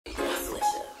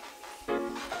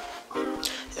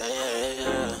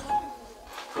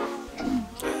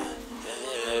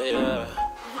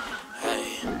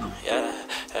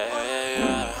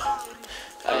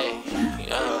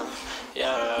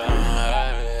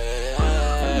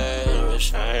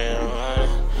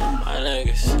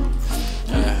niggas.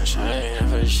 Yeah, change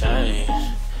for change.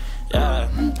 Yeah,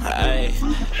 ayy,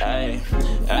 ayy,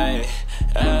 ayy,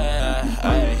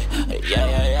 ayy,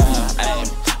 yeah,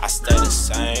 ayy. I stay the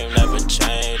same, never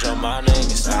change on my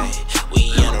niggas, ayy.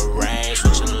 We in a range,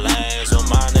 switching lanes on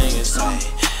my niggas, ayy.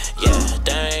 Yeah,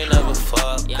 they ain't never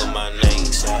fuck with my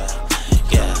niggas,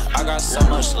 yeah. I got so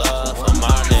much love for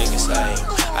my niggas, ayy.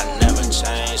 I never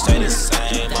change, stay the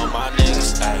same on my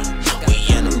niggas, ayy. We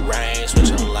in a range,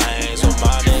 switching lanes on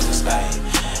my niggas,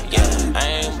 ayy. Yeah,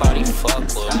 ain't nobody fuck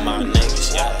with my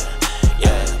niggas, yeah.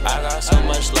 I got so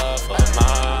much love for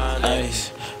my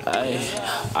niggas.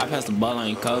 I passed the ball, I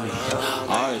ain't Kobe.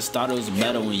 I always thought it was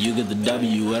better when you get the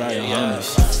W with all your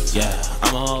homies. Yeah,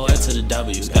 I'm on my way to the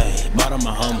W, ayy, bought on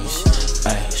my homies.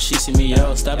 Ayy, she see me,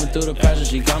 yo, stepping through the pressure,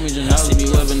 she call me Janelle. See me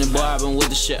whipping the boy, I been with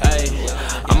the shit, ayy.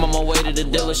 I'm on my way to the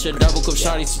dealership, double cup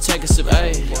shawty to take a sip,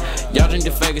 ayy. Y'all drink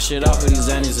the fakest shit off of these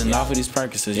Xannies and off of these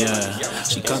Percocets, yeah.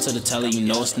 She come to the telly, you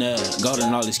know it's neck.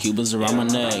 Golden all these Cubans around my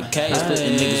neck. Cade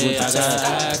splitting niggas with the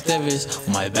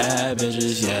activists. My bad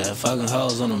bitches, yeah. Fucking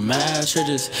hoes on the mad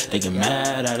churches, they get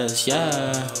mad at us,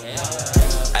 yeah.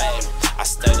 Ayy, I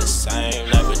stay the same,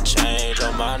 never change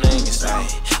on my niggas, ayy.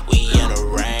 We in a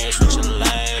range, switching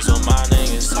lanes on my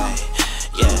niggas, ayy.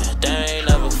 Yeah, they ain't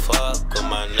never fuck with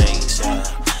my niggas,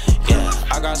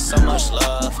 yeah. I got so much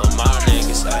love for my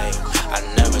niggas, ayy. I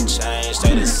never change,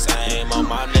 stay the same on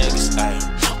my niggas, ayy.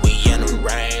 We in a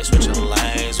range, switching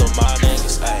lanes on my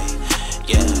niggas, ayy.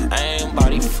 Yeah, ain't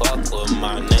nobody fuck with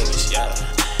my niggas, yeah.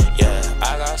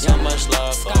 I got so much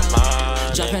love for my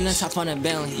niggas. Dropping the top on a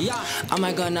Bentley. I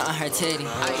might go nut on her titty.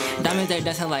 Diamonds, they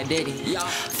dancing like Diddy.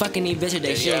 Fucking these bitches,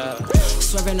 they shitty.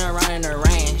 Swerving around in the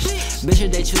range.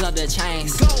 Bitches, they choose out the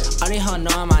chains. All these hoes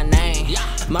knowing my name.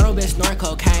 Model bitch, snort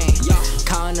cocaine.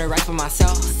 Calling the right for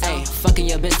myself. Ayy, fucking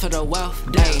your bitch for the wealth.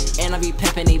 Ayy, and I be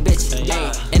pimping these bitches.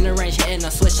 Ayy, in the range, hitting the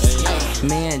switches. Ayy,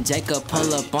 me and Jacob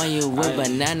pull up on you with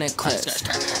banana clips.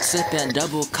 Sipping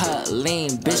double cut lean,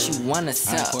 bitch, you wanna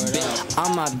sell.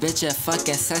 All my bitches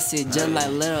fucking sassy, just like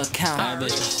Little Count.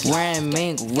 Wearing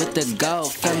mink with the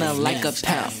gold, feeling like a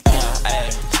pound.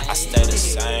 I stay the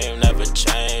same, never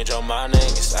change on my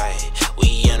niggas, ayy.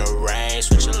 We in a range,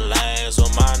 switching lanes on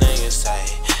my niggas,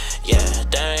 ayy. Yeah,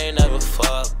 they ain't never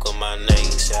fuck with my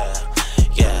niggas,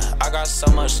 yeah. I got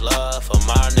so much love for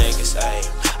my niggas, ayy.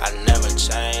 I never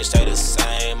change, stay the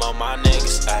same on my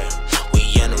niggas, ayy.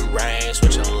 We in a range,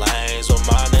 switching lanes on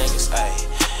my niggas, ayy.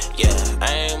 Yeah,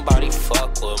 ain't nobody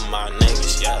fuck with my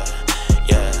niggas, yeah.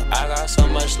 I got so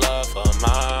much love for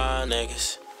my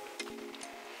niggas.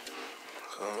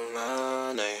 For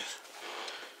my niggas.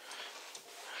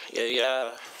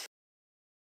 Yeah.